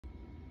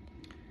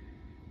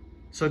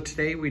So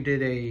today we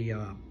did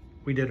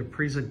a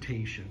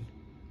presentation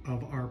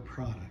of our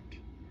product,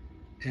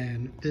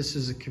 and this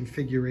is a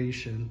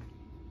configuration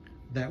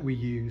that we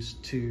use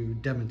to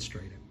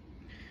demonstrate it.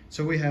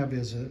 So we have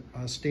is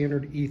a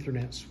standard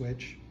Ethernet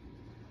switch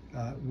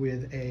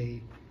with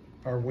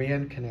our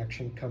WAN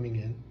connection coming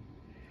in,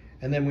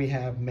 and then we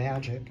have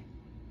MaGiC,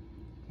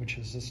 which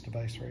is this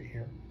device right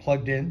here,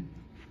 plugged in.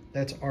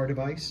 That's our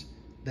device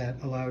that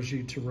allows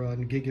you to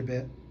run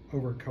gigabit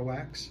over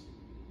coax.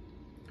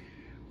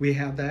 We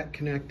have that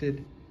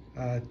connected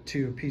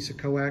to a piece of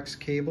coax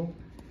cable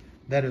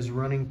that is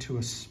running to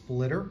a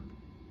splitter,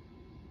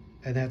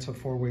 and that's a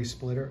 4-way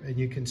splitter. And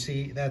you can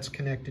see that's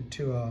connected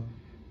to a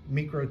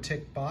micro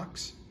tick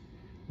box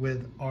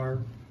with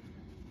our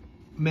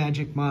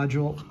MaGiC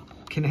module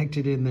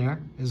connected in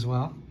there as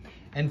well.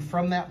 And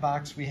from that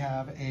box, we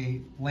have a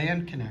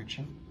LAN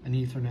connection, an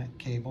Ethernet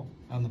cable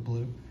on the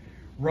blue,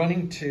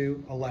 running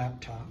to a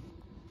laptop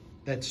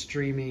that's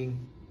streaming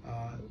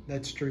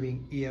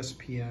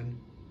ESPN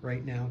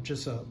right now,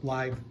 just a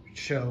live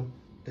show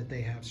that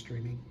they have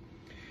streaming.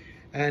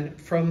 And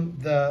from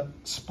the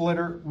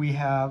splitter, we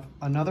have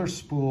another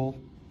spool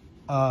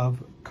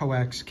of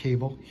coax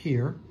cable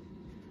here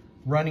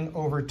running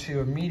over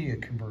to a media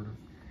converter.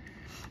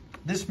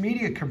 This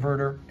media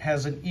converter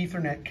has an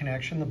Ethernet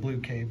connection, the blue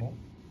cable.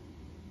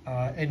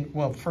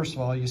 Well, first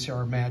of all, you see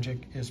our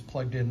MaGiC is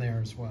plugged in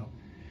there as well.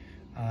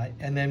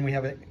 And then we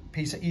have a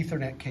piece of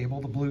Ethernet cable,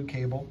 the blue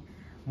cable,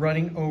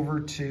 running over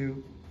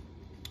to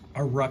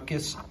a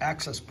Ruckus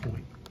access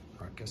point.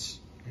 Ruckus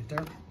right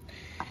there.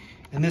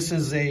 And this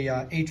is a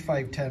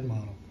H510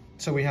 model.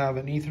 So we have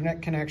an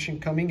Ethernet connection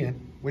coming in,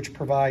 which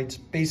provides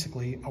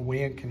basically a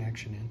WAN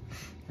connection in,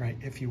 right,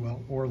 if you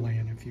will, or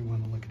LAN if you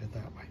want to look at it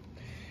that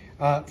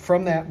way.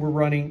 From that, we're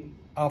running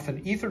off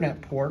an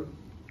Ethernet port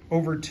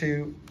over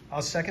to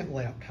a second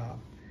laptop,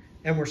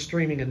 and we're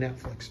streaming a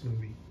Netflix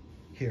movie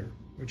here,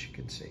 which you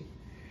can see.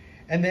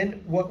 And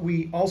then what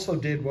we also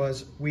did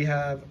was we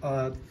have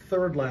a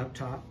third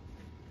laptop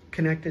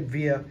connected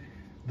via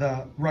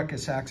the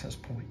Ruckus access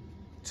point.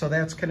 So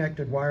that's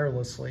connected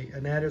wirelessly,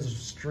 and that is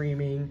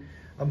streaming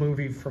a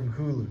movie from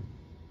Hulu.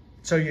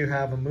 So you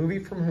have a movie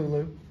from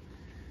Hulu,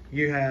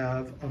 you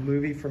have a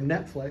movie from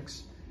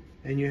Netflix,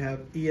 and you have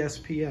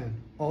ESPN,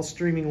 all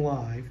streaming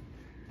live,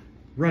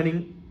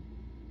 running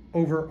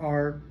over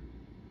our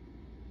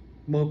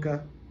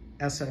MoCA,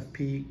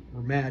 SFP,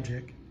 or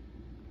MaGiC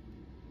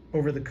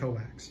over the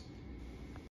coax.